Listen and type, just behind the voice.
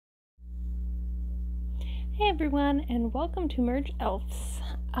Hey everyone, and welcome to Merge Elves.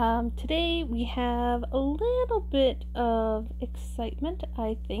 Today we have a little bit of excitement,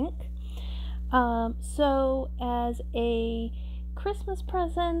 I think. So as a Christmas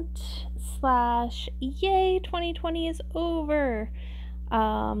present slash yay 2020 is over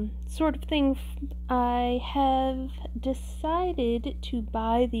sort of thing, I have decided to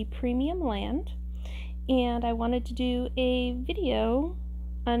buy the premium land, and I wanted to do a video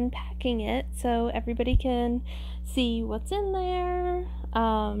unpacking it so everybody can see what's in there,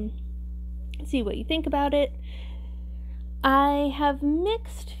 see what you think about it. I have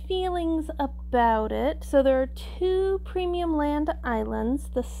mixed feelings about it. So there are two premium land islands.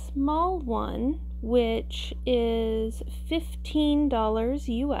 The small one, which is $15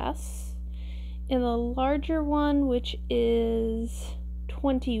 US, and the larger one, which is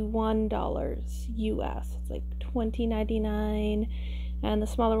 $21 US. It's like $20.99. And the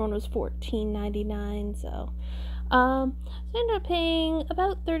smaller one was $14.99. So I ended up paying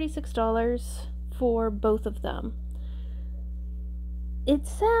about $36 for both of them. It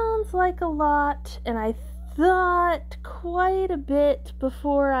sounds like a lot, and I thought quite a bit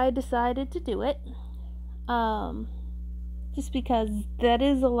before I decided to do it. Just because that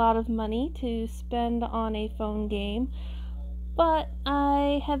is a lot of money to spend on a phone game. But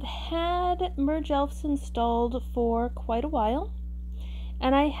I have had Merge Elves installed for quite a while,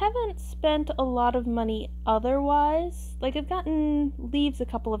 and I haven't spent a lot of money otherwise. Like, I've gotten leaves a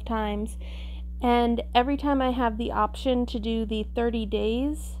couple of times, and every time I have the option to do the 30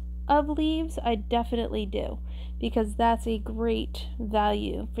 days of leaves, I definitely do, because that's a great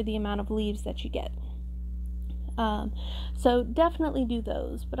value for the amount of leaves that you get. So definitely do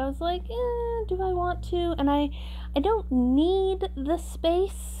those. But I was like, do I want to? And I don't need the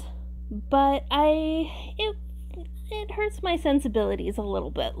space, but it hurts my sensibilities a little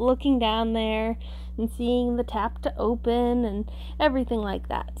bit looking down there and seeing the tap to open and everything like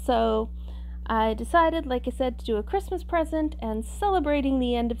that. So I decided, like I said, to do a Christmas present and celebrating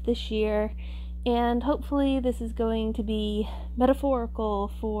the end of this year, and hopefully this is going to be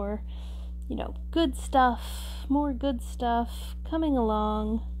metaphorical for, good stuff, more good stuff coming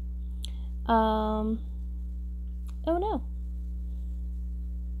along. Oh no.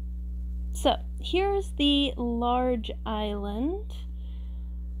 So here's the large island,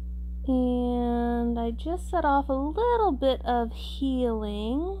 and I just set off a little bit of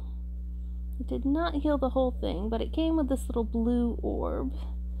healing. It did not heal the whole thing, but it came with this little blue orb.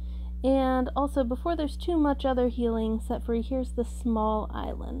 And also, before there's too much other healing set free, here's the small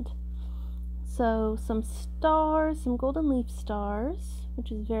island. So some stars, some golden leaf stars,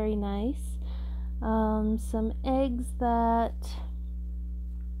 which is very nice. Some eggs that,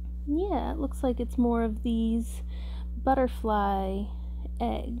 it looks like it's more of these butterfly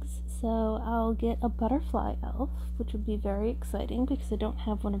eggs. So I'll get a butterfly elf, which would be very exciting because I don't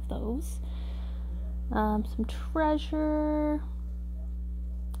have one of those. Some treasure.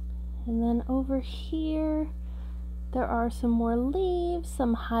 And then over here, there are some more leaves,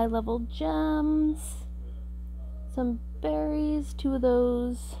 some high-level gems, some berries, two of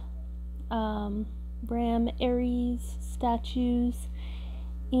those Ram Aries statues,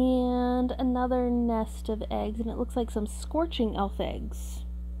 and another nest of eggs, and it looks like some scorching elf eggs.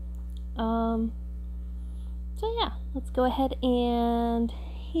 So yeah, let's go ahead and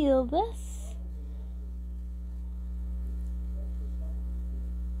heal this.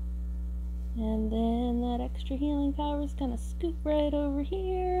 And then that extra healing power is gonna scoop right over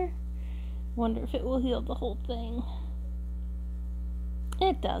here. Wonder if it will heal the whole thing.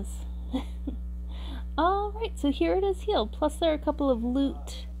 It does. Alright, so here it is healed. Plus there are a couple of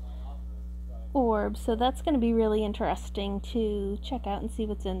loot orbs, so that's going to be really interesting to check out and see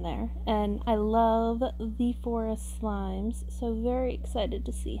what's in there. And I love the forest slimes, so very excited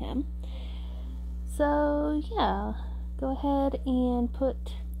to see him. So yeah, go ahead and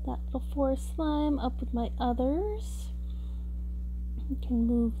put that little forest slime up with my others. You can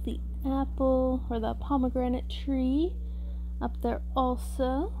move the apple or the pomegranate tree up there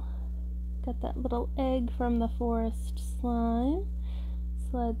also. Got that little egg from the forest slime.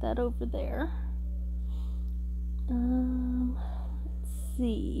 Slide that over there. Let's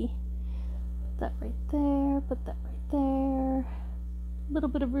see. Put that right there. Put that right there. A little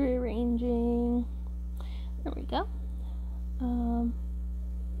bit of rearranging. There we go.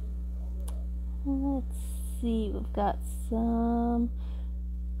 Let's see. We've got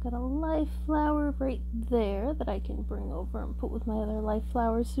got a life flower right there that I can bring over and put with my other life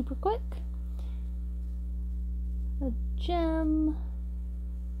flowers super quick. A gem.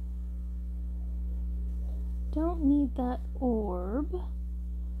 Don't need that orb.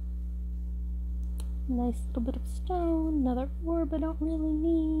 Nice little bit of stone, another orb I don't really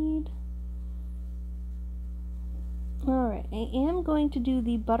need. Alright, I am going to do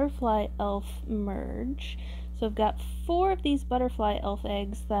the butterfly elf merge. So I've got 4 of these butterfly elf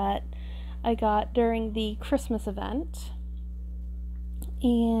eggs that I got during the Christmas event.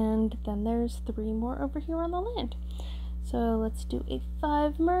 And then there's 3 more over here on the land. So let's do a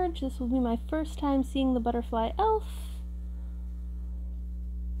 5 merge. This will be my first time seeing the butterfly elf.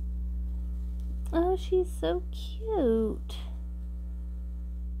 Oh, she's so cute.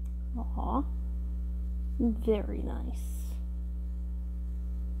 Aw. Very nice.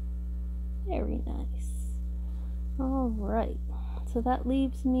 Very nice. Alright, so that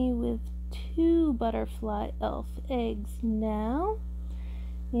leaves me with 2 butterfly elf eggs now.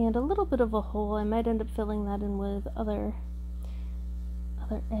 And a little bit of a hole. I might end up filling that in with other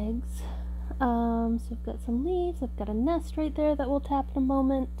eggs. So I've got some leaves. I've got a nest right there that we'll tap in a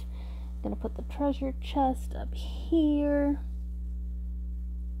moment. I'm gonna put the treasure chest up here.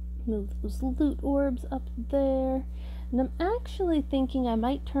 Move those loot orbs up there. And I'm actually thinking I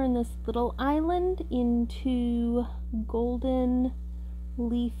might turn this little island into golden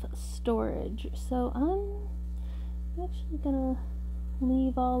leaf storage. So I'm actually gonna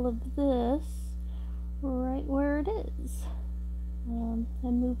leave all of this right where it is. And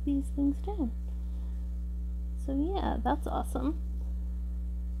move these things down. So yeah, that's awesome.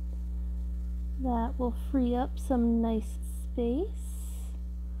 That will free up some nice space.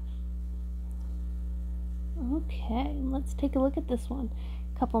 Okay, let's take a look at this one.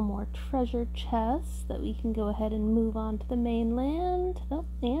 A couple more treasure chests that we can go ahead and move on to the mainland. Oh,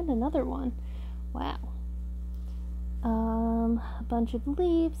 and another one. Wow. A bunch of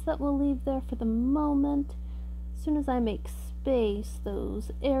leaves that we'll leave there for the moment. As soon as I make space,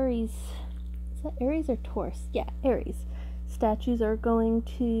 those Aries, is that Aries or Taurus? Yeah, Aries statues are going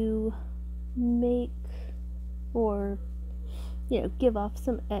to make, or, you know, give off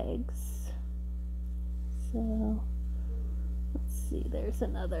some eggs. So, let's see, there's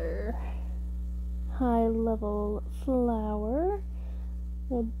another high level flower,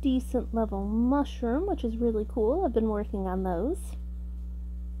 a decent level mushroom, which is really cool. I've been working on those.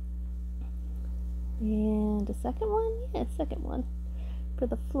 And a second one? Yeah, second one for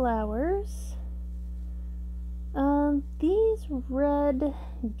the flowers. These red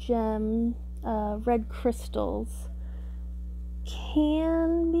red crystals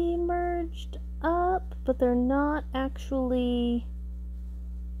can be merged up, but they're not actually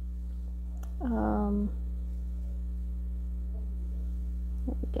there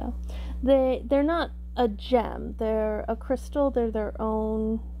we go. They're not a gem. They're a crystal. They're their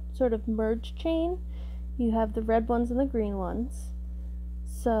own sort of merge chain. You have the red ones and the green ones.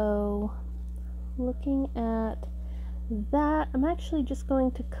 So looking at that, I'm actually just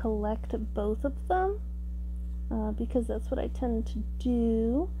going to collect both of them because that's what I tend to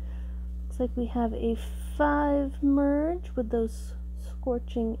do. Looks like we have a 5 merge with those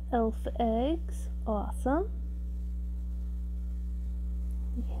scorching elf eggs. Awesome.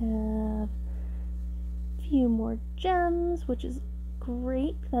 We have a few more gems, which is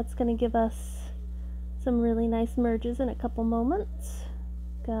great. That's going to give us some really nice merges in a couple moments.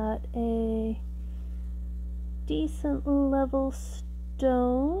 Got a decent level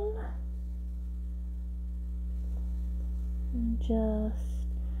stone. And just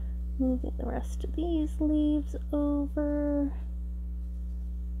moving the rest of these leaves over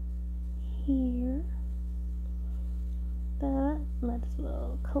here. That, might as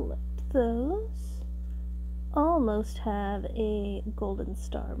well collect those. Almost have a golden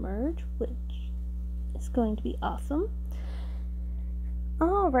star merge, which is going to be awesome.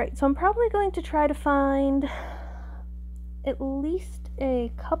 Alright, so I'm probably going to try to find at least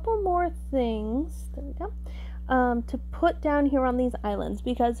a couple more things, there we go, to put down here on these islands,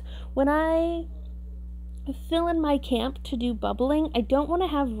 because when I fill in my camp to do bubbling, I don't want to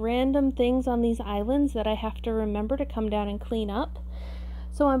have random things on these islands that I have to remember to come down and clean up.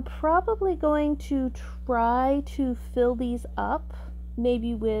 So I'm probably going to try to fill these up,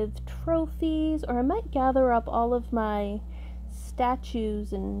 maybe with trophies, or I might gather up all of my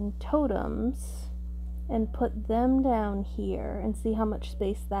statues and totems and put them down here and see how much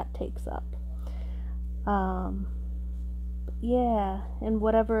space that takes up. Yeah, and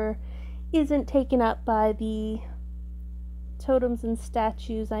whatever isn't taken up by the totems and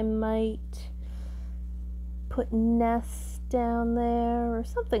statues, I might put nests down there or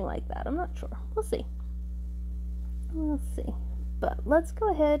something like that. I'm not sure. We'll see. We'll see. But let's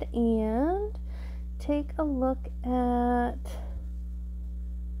go ahead and take a look at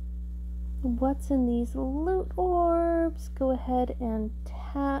what's in these loot orbs. Go ahead and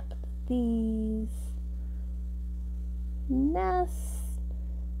tap these nest.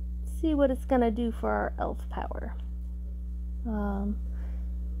 See what it's gonna do for our elf power.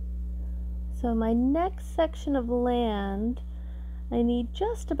 So my next section of land, I need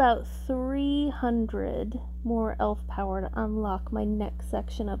just about 300 more elf power to unlock my next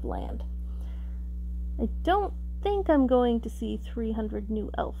section of land. I don't think I'm going to see 300 new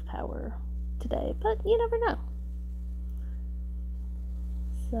elf power today, but you never know.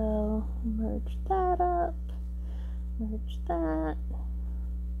 So merge that up, merge that,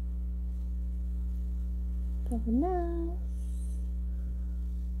 very nice.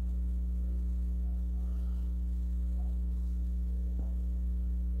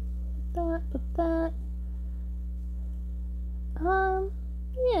 Put that.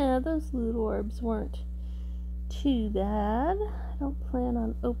 Yeah, those loot orbs weren't too bad. I don't plan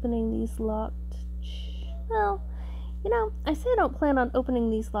on opening these locked. Well, you know, I say I don't plan on opening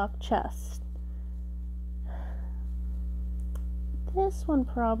these locked chests. This one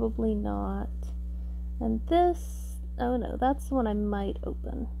probably not. And this, oh no, that's the one I might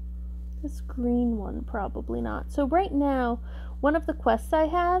open. This green one probably not. So right now, one of the quests I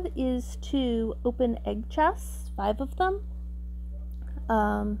have is to open egg chests, 5 of them.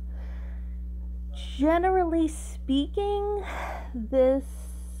 Generally speaking, this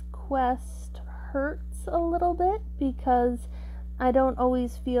quest hurts a little bit because I don't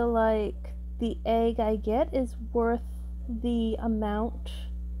always feel like the egg I get is worth the amount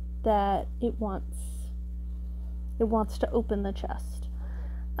that it wants to open the chest.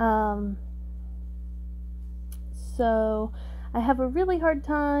 So I have a really hard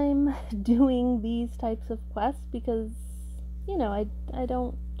time doing these types of quests because, you know, I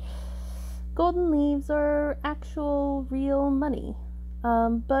don't, golden leaves are actual real money.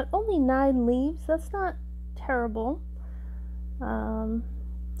 But only 9 leaves, that's not terrible.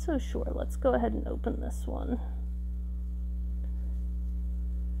 So sure, let's go ahead and open this one.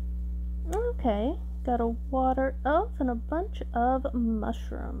 Okay, got a water elf and a bunch of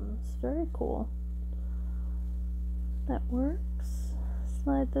mushrooms. Very cool. That works.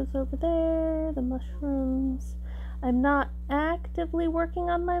 Slide those over there, the mushrooms. I'm not actively working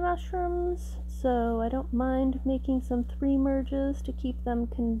on my mushrooms, so I don't mind making some 3 merges to keep them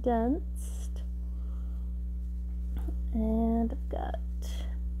condensed. And I've got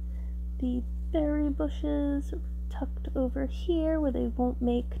the berry bushes tucked over here where they won't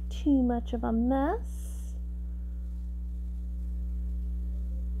make too much of a mess.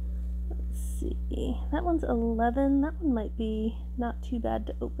 Let's see, that one's 11. That one might be not too bad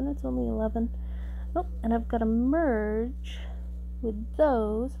to open. It's only 11. Oh, and I've got a merge with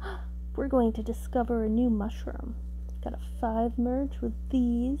those. We're going to discover a new mushroom. Got a 5 merge with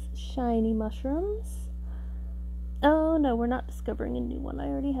these shiny mushrooms. Oh no, we're not discovering a new one. I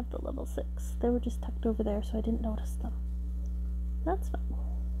already have the level 6. They were just tucked over there, so I didn't notice them. That's fine.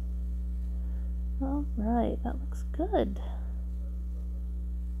 Alright, that looks good.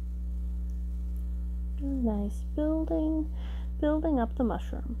 Very nice. Building up the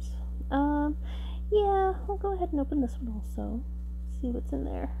mushrooms. Yeah, I'll go ahead and open this one also. See what's in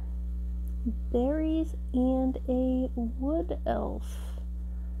there. Berries and a wood elf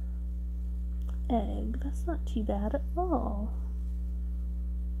egg. That's not too bad at all.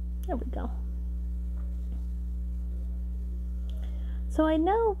 There we go. So I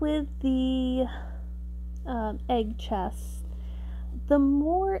know with the egg chests, the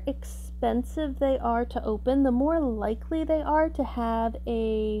more expensive they are to open, the more likely they are to have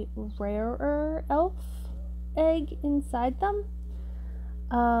a rarer elf egg inside them.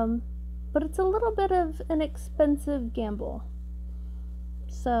 But it's a little bit of an expensive gamble.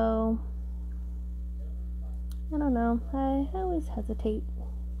 So, I don't know. I always hesitate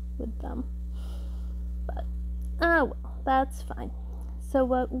with them. But, well, that's fine. So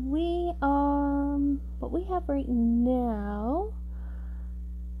what we have right now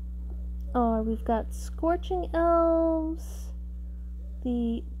are, we've got Scorching Elves,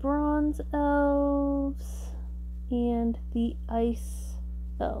 the Bronze Elves, and the Ice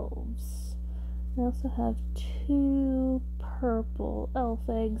Elves. I also have 2 purple elf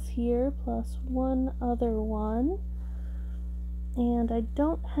eggs here, plus 1 other one. And I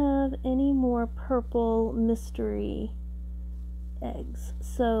don't have any more purple mystery eggs.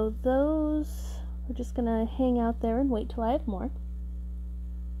 So those, we're just gonna hang out there and wait till I have more.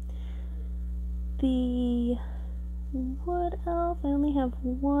 The wood elf, I only have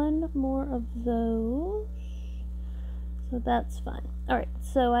 1 more of those. So that's fine. Alright,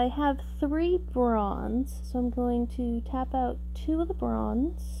 so I have 3 bronze, so I'm going to tap out 2 of the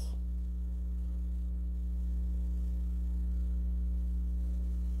bronze.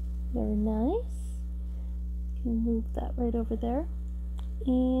 Very nice. can move that right over there.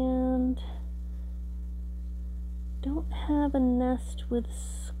 And don't have a nest with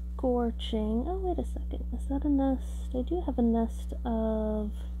scorching. Oh, wait a second. Is that a nest? I do have a nest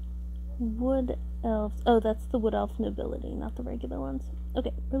of wood elves. Oh, that's the wood elf nobility, not the regular ones.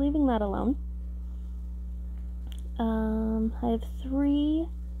 Okay, we're leaving that alone. I have 3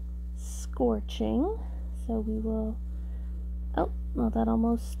 scorching, so we will... Oh, well, that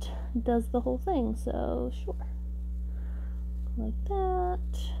almost does the whole thing, so sure. Like that.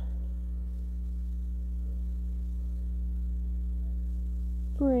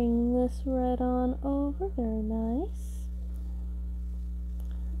 Bring this right on over, very nice.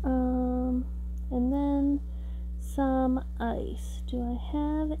 And then some ice. Do I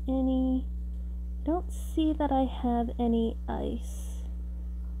have any? I don't see that I have any ice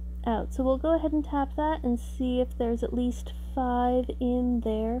out. So we'll go ahead and tap that and see if there's at least 5 in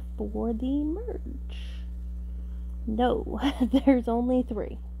there for the merge. No, there's only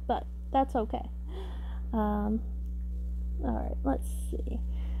 3, but that's okay. Alright, let's see.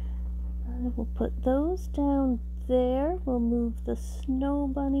 We'll put those down there. We'll move the snow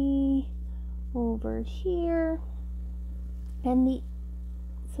bunny over here. And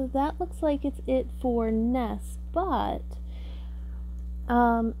so that looks like it's it for nests, but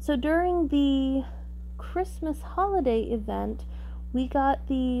so during the Christmas holiday event, we got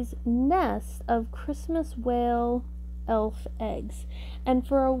these nests of Christmas whale elf eggs. And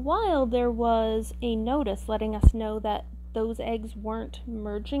for a while there was a notice letting us know that those eggs weren't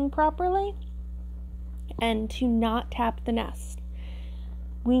merging properly and to not tap the nest.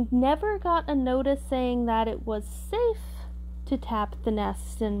 We never got a notice saying that it was safe to tap the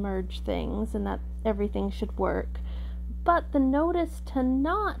nest and merge things and that everything should work, but the notice to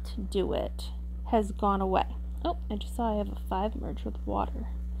not do it has gone away. Oh, I just saw I have a 5 merge with water.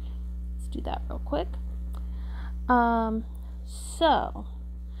 Let's do that real quick. So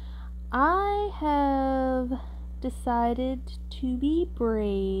I have decided to be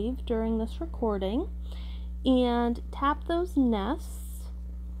brave during this recording and tap those nests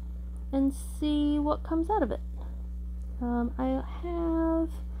and see what comes out of it. I'm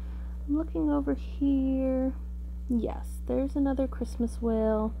looking over here. Yes, there's another Christmas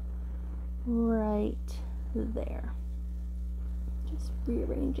whale right there. Just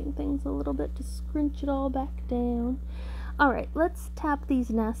rearranging things a little bit to scrunch it all back down. Alright, let's tap these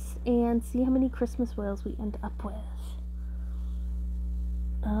nests and see how many Christmas whales we end up with.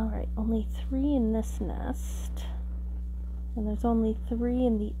 Alright, only 3 in this nest. And there's only 3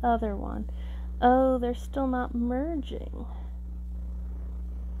 in the other one. Oh, they're still not merging.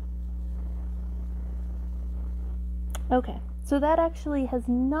 Okay, so that actually has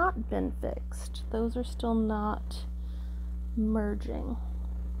not been fixed. Those are still not merging.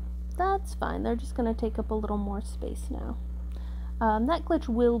 That's fine. They're just going to take up a little more space now. That glitch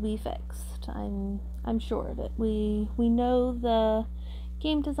will be fixed. I'm sure of it. We know the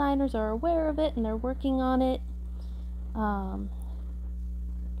game designers are aware of it and they're working on it.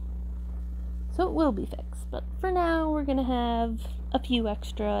 So it will be fixed. But for now, we're going to have a few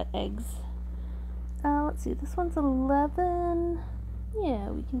extra eggs. Let's see. This one's 11. Yeah,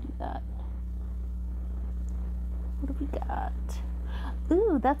 we can do that. What have we got?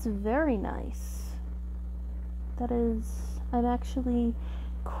 Ooh, that's very nice. That is, I'm actually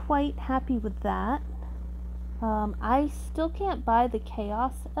quite happy with that. I still can't buy the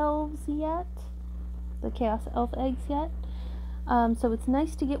Chaos Elves yet. The Chaos Elf eggs yet. So it's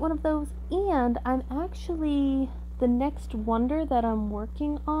nice to get one of those. And I'm actually, the next wonder that I'm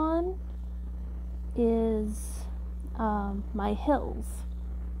working on is my hills.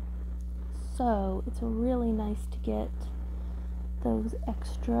 So it's really nice to get those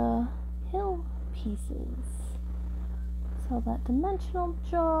extra hill pieces. So that dimensional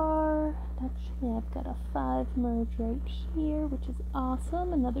jar, actually I've got a 5 merge right here, which is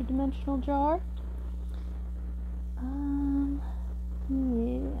awesome. Another dimensional jar.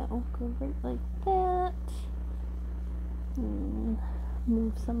 Yeah, I'll go right like that. And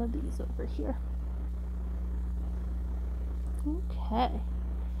move some of these over here. Okay.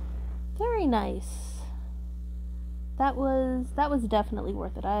 Very nice. That was definitely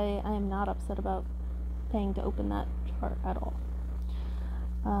worth it. I am not upset about paying to open that chart at all.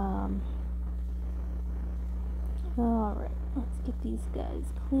 Alright, let's get these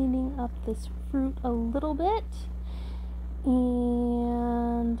guys cleaning up this fruit a little bit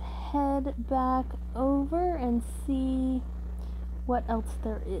and head back over and see what else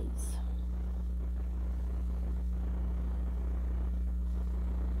there is.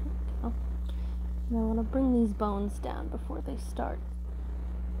 And I want to bring these bones down before they start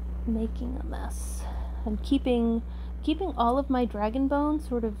making a mess. I'm keeping all of my dragon bones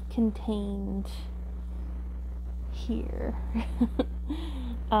sort of contained here.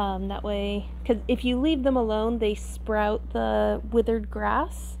 That way, because if you leave them alone, they sprout the withered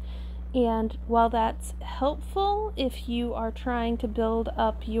grass. And while that's helpful if you are trying to build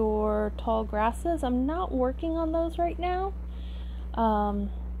up your tall grasses, I'm not working on those right now.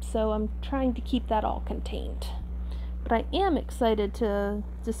 So I'm trying to keep that all contained. But I am excited to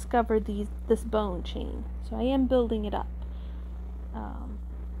discover this bone chain. So I am building it up.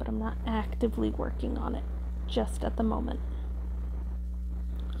 But I'm not actively working on it just at the moment.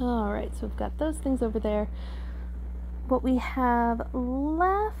 Alright, so we've got those things over there. What we have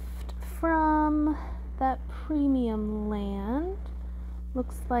left from that premium land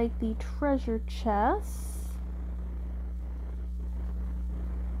looks like the treasure chests.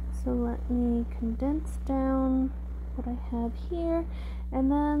 So let me condense down what I have here,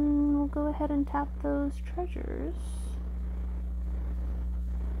 and then we'll go ahead and tap those treasures.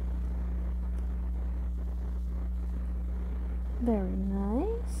 Very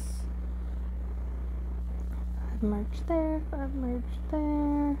nice. 5 merge there, 5 merge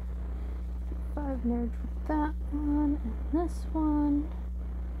there, 5 merge with that one and this one.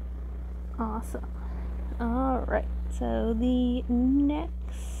 Awesome. Alright, so the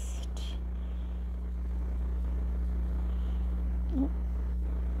next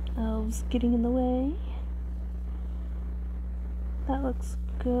elves getting in the way. That looks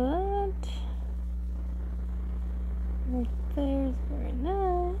good. Right there is very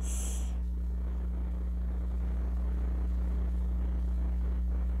nice.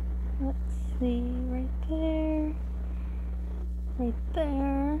 Let's see, right there, right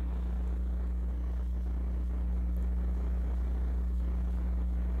there.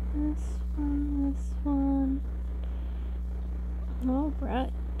 This one. All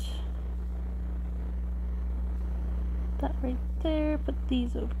right. That right there, put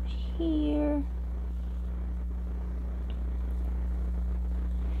these over here.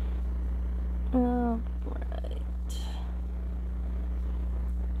 All right.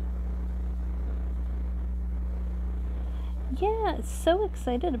 Yeah, so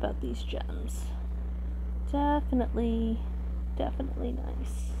excited about these gems. Definitely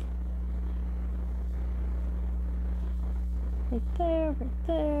nice. Right there,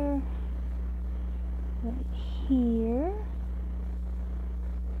 right here.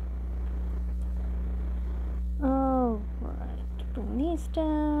 Alright, bring these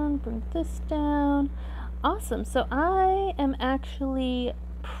down, bring this down. Awesome, so I am actually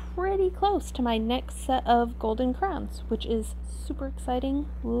pretty close to my next set of golden crowns, which is super exciting.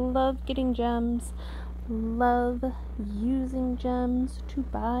 Love getting gems, love using gems to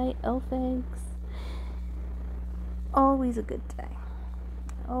buy elf eggs. Always a good day.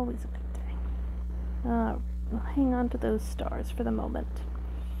 Always a good day. I'll hang on to those stars for the moment.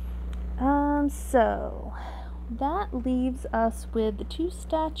 So that leaves us with the 2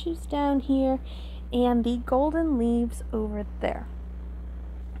 statues down here and the golden leaves over there.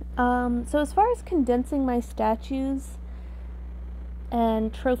 So as far as condensing my statues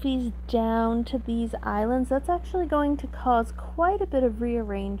and trophies down to these islands, that's actually going to cause quite a bit of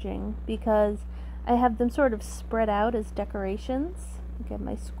rearranging because I have them sort of spread out as decorations. I got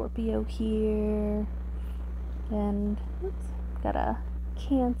my Scorpio here, and oops, got a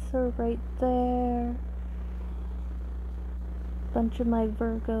Cancer right there. Bunch of my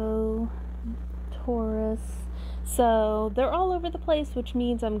Virgo, Taurus. So they're all over the place, which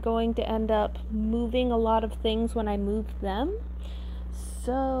means I'm going to end up moving a lot of things when I move them.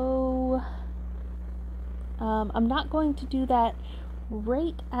 So I'm not going to do that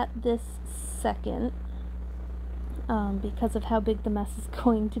right at this second because of how big the mess is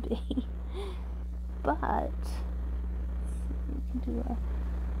going to be. But we can do a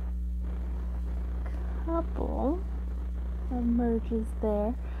couple of merges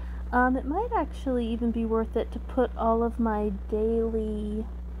there. It might actually even be worth it to put all of my daily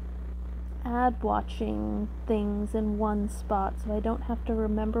ad watching things in one spot so I don't have to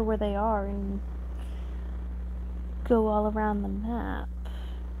remember where they are and go all around the map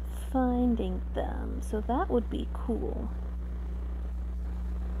finding them. So that would be cool.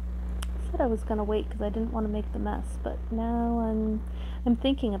 I said I was gonna wait because I didn't want to make the mess, but now I'm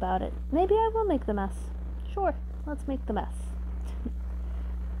thinking about it. Maybe I will make the mess. Sure, let's make the mess.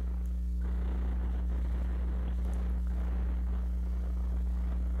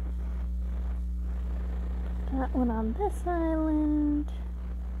 That one on this island.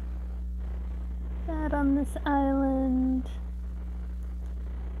 That on this island.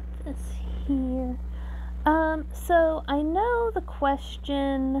 This here. So I know the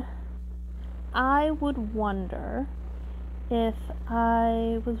question I would wonder if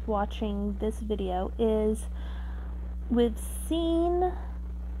I was watching this video is we've seen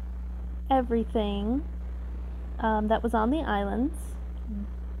everything that was on the islands.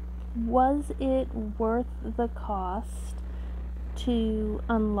 Was it worth the cost to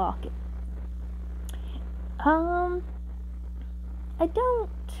unlock it? I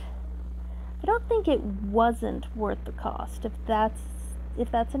don't think it wasn't worth the cost, if that's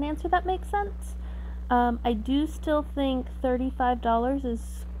an answer that makes sense. I do still think $35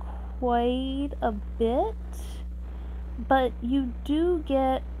 is quite a bit, but you do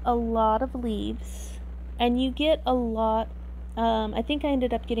get a lot of leaves, and you get a lot, I think I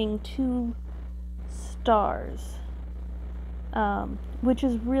ended up getting 2 stars, which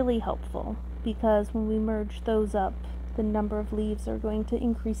is really helpful, because when we merge those up, the number of leaves are going to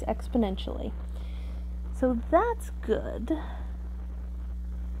increase exponentially. So that's good.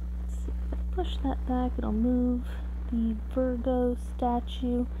 Let's see, if I push that back, it'll move the Virgo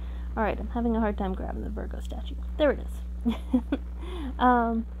statue. Alright, I'm having a hard time grabbing the Virgo statue. There it is.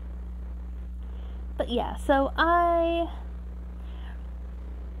 But yeah, so I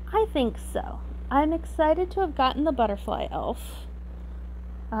think so. I'm excited to have gotten the butterfly elf.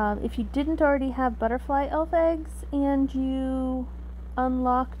 If you didn't already have butterfly elf eggs and you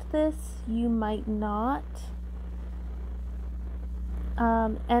unlocked this, you might not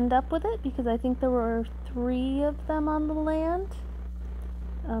end up with it, because I think there were 3 of them on the land.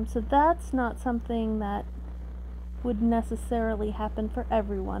 So that's not something that would necessarily happen for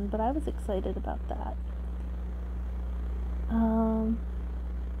everyone, but I was excited about that.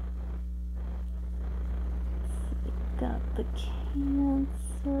 Got the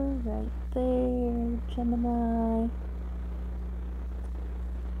Cancer right there, Gemini.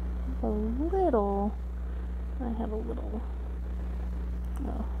 I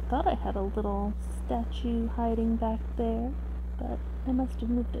thought I had a little statue hiding back there, but I must have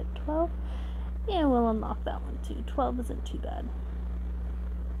moved it. 12? Yeah, we'll unlock that one too. 12 isn't too bad.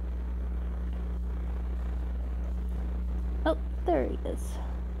 Oh, there he is,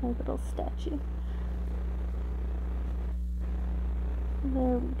 my little statue.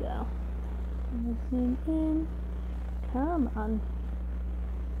 There we go. Zoom in. Come on.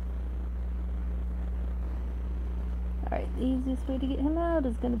 Alright, the easiest way to get him out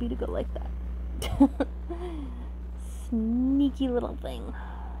is going to be to go like that. Sneaky little thing.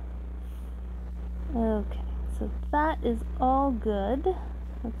 Okay, so that is all good.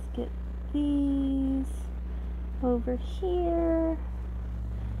 Let's get these over here.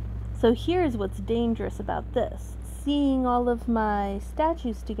 So here's what's dangerous about this. Seeing all of my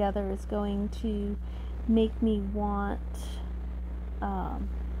statues together is going to make me want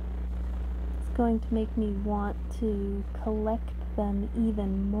to collect them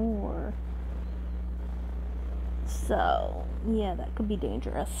even more. So yeah, that could be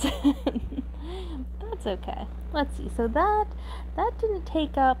dangerous. That's okay. Let's see. So that didn't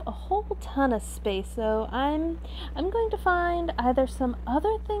take up a whole ton of space. So I'm going to find either some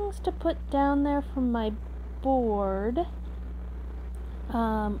other things to put down there from my board,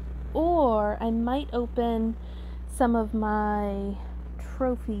 or I might open some of my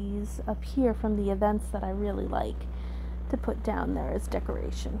trophies up here from the events that I really like to put down there as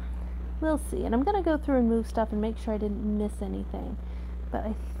decoration. We'll see. And I'm going to go through and move stuff and make sure I didn't miss anything. But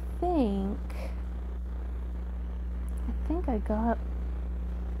I think I got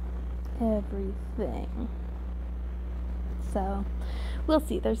everything. So we'll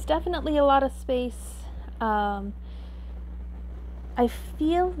see. There's definitely a lot of space. I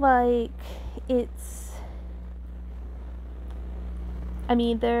feel like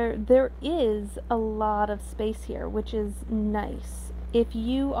there is a lot of space here, which is nice. If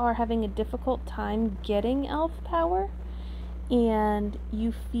you are having a difficult time getting elf power and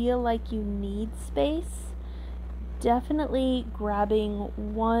you feel like you need space, definitely grabbing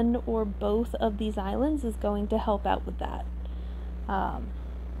one or both of these islands is going to help out with that.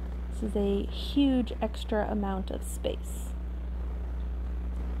 This is a huge extra amount of space.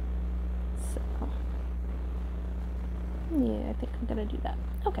 So, yeah, I think I'm gonna do that.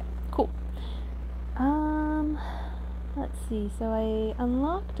 Okay, cool. Let's see, so I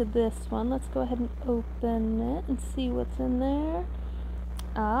unlocked this one. Let's go ahead and open it and see what's in there.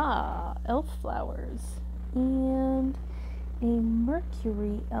 Ah, elf flowers. And a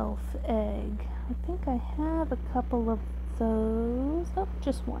Mercury elf egg. I think I have a couple of those. Oh,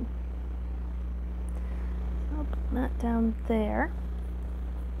 just one. I'll put that down there.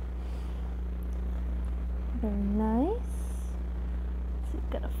 Very nice. So we've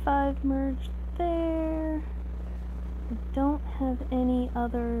got a 5 merged there. I don't have any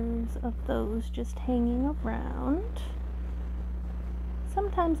others of those just hanging around.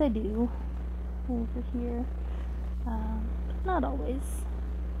 Sometimes I do over here, but not always.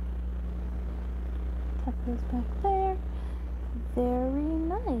 Tuck those back there. Very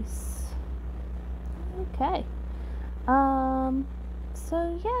nice. Okay.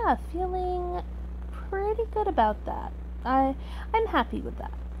 So yeah, feeling pretty good about that. I'm happy with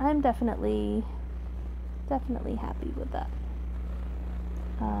that. I'm definitely happy with that.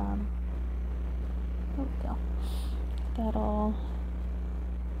 There we go. That all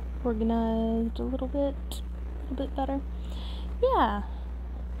organized a little bit better. Yeah.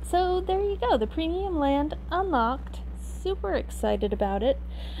 So there you go. The premium land unlocked. Super excited about it.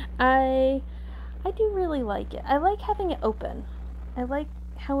 I do really like it. I like having it open. I like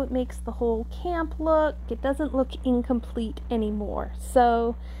how it makes the whole camp look. It doesn't look incomplete anymore.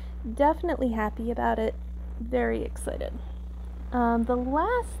 So definitely happy about it. Very excited. The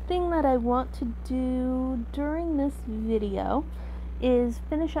last thing that I want to do during this video is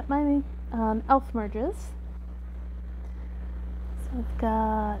finish up my elf merges. So I've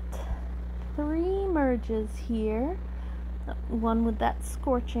got 3 merges here. One with that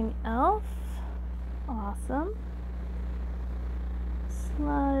scorching elf. Awesome.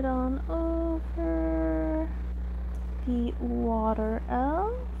 Slide on over the water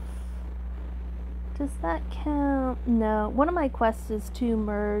elf. Does that count? No. One of my quests is to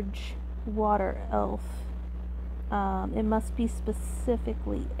merge water elf. It must be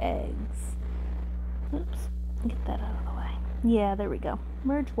specifically eggs. Oops. Get that out of the way. Yeah, there we go.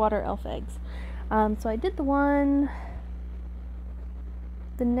 Merge water elf eggs. So I did the one.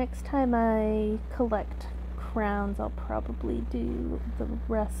 The next time I collect crowns, I'll probably do the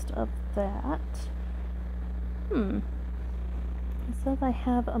rest of that. It says I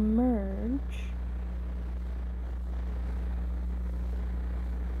have a merge.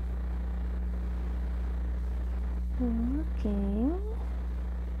 Looking.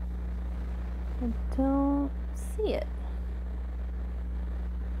 I don't see it.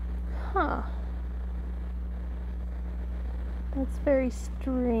 Huh. That's very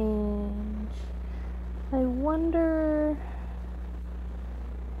strange. I wonder...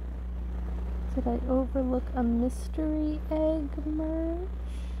 Did I overlook a mystery egg merge?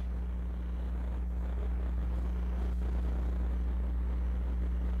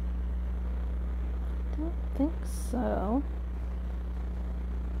 Don't think so.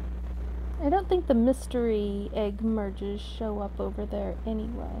 I don't think the mystery egg merges show up over there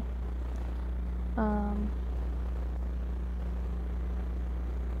anyway.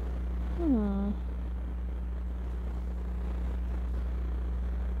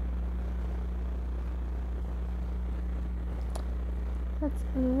 That's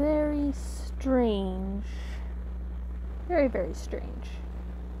very strange. Very, very strange.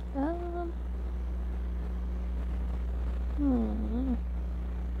 I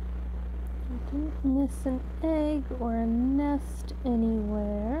didn't miss an egg or a nest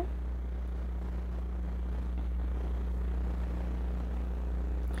anywhere.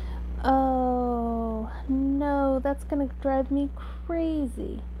 Oh, no, that's gonna drive me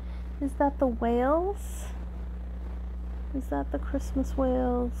crazy. Is that the whales? Is that the Christmas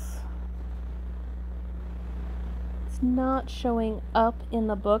whales? It's not showing up in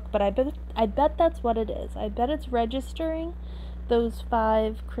the book, but I bet that's what it is. I bet it's registering those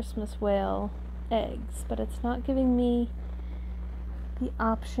 5 Christmas whale eggs, but it's not giving me the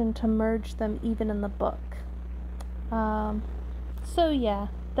option to merge them even in the book. So yeah,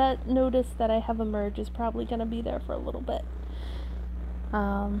 that notice that I have a merge is probably going to be there for a little bit.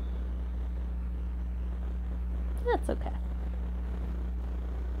 That's okay.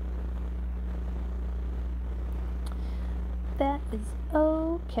 That is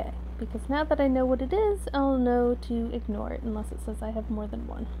okay, because now that I know what it is, I'll know to ignore it unless it says I have more than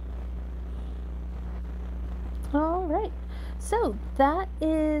one. Alright, so that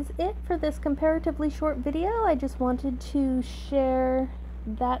is it for this comparatively short video. I just wanted to share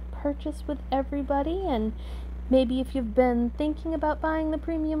that purchase with everybody, and maybe if you've been thinking about buying the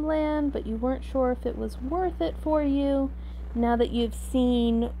premium land but you weren't sure if it was worth it for you, now that you've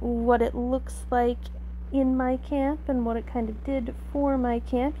seen what it looks like in my camp and what it kind of did for my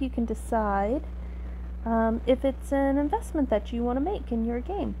camp, you can decide if it's an investment that you want to make in your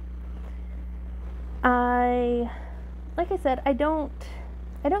game. Like I said, I don't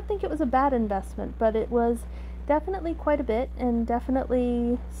think it was a bad investment, but it was definitely quite a bit, and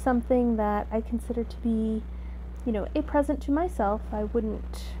definitely something that I consider to be, you know, a present to myself. I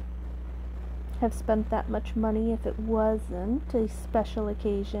wouldn't have spent that much money if it wasn't a special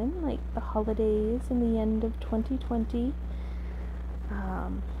occasion like the holidays and the end of 2020.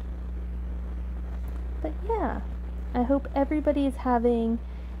 But yeah, I hope everybody is having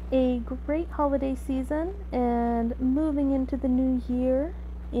a great holiday season and moving into the new year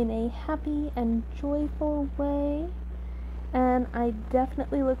in a happy and joyful way. And I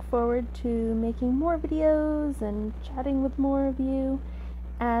definitely look forward to making more videos and chatting with more of you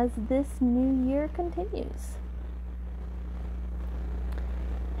as this new year continues.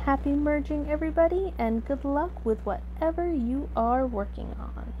 Happy merging, everybody, and good luck with whatever you are working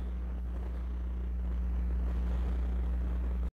on.